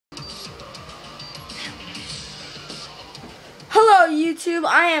YouTube?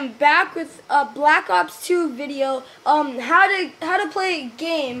 I am back with a Black Ops 2 video. How to play a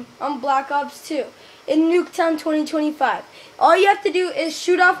game on Black Ops 2 in Nuketown 2025. All you have to do is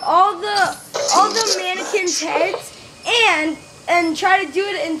shoot off all the mannequins' heads and try to do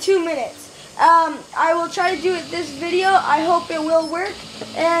it in 2 minutes. I will try to do it this video. I hope it will work.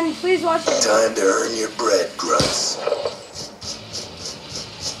 And please watch it. Time to earn your bread, grunts.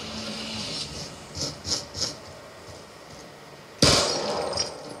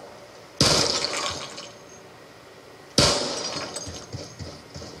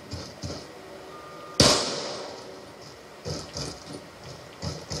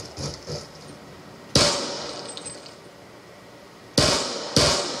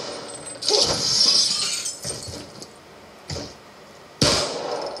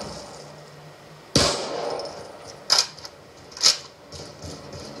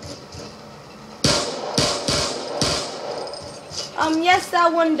 Yes,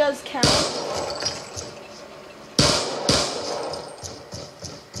 that one does count.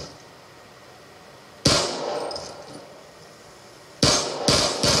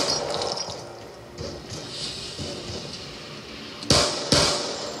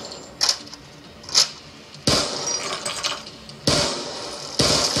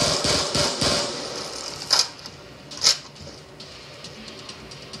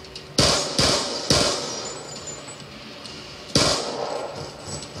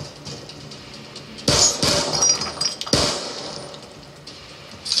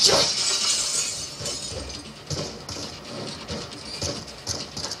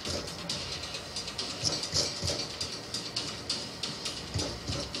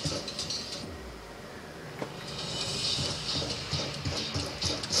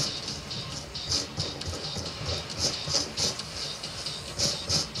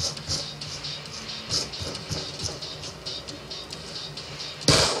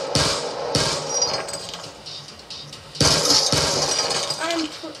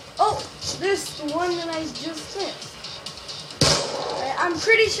 Oh, there's one that I just missed. I'm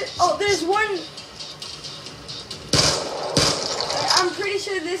pretty sure. Oh, there's one. I'm pretty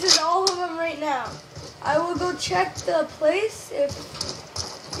sure this is all of them right now. I will go check the place.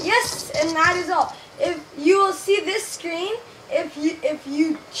 Yes, and that is all. If you will see this screen, if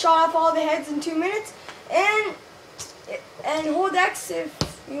you shot off all the heads in 2 minutes, and hold X if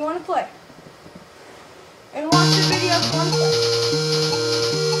you want to play, and watch the video if you want to play.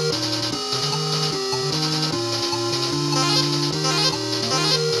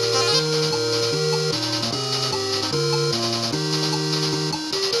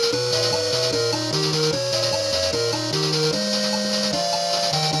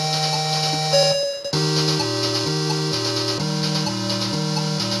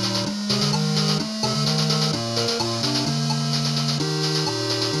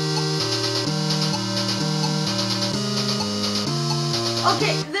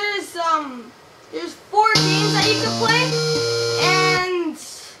 Okay, there's 4 games that you can play, and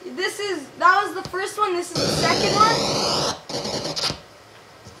that was the first one. This is the second one,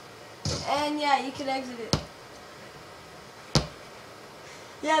 and yeah, you can exit it.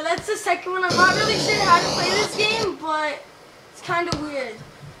 Yeah, that's the second one. I'm not really sure how to play this game, but it's kind of weird.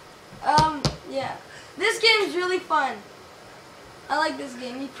 Yeah, this game is really fun. I like this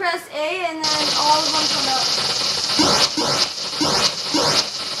game. You press A, and then all of them come out.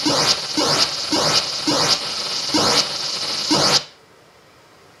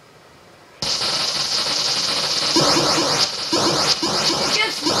 It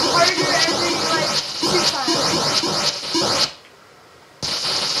gets harder every like 2 times.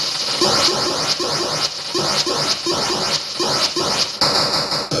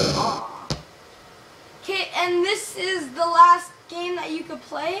 Okay, and this is the last game that you could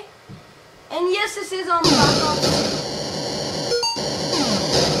play. And yes, this is on Black Ops 2.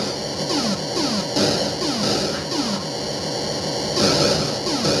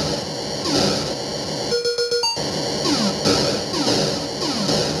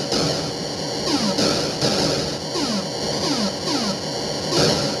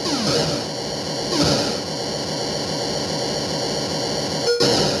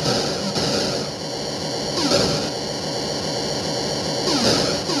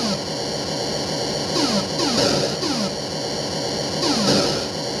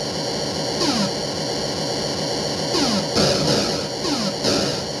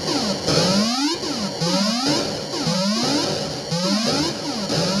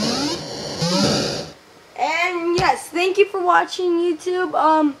 Thank you for watching, YouTube.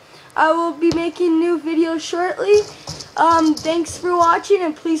 I will be making new videos shortly. Thanks for watching,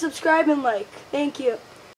 and please subscribe and like. Thank you.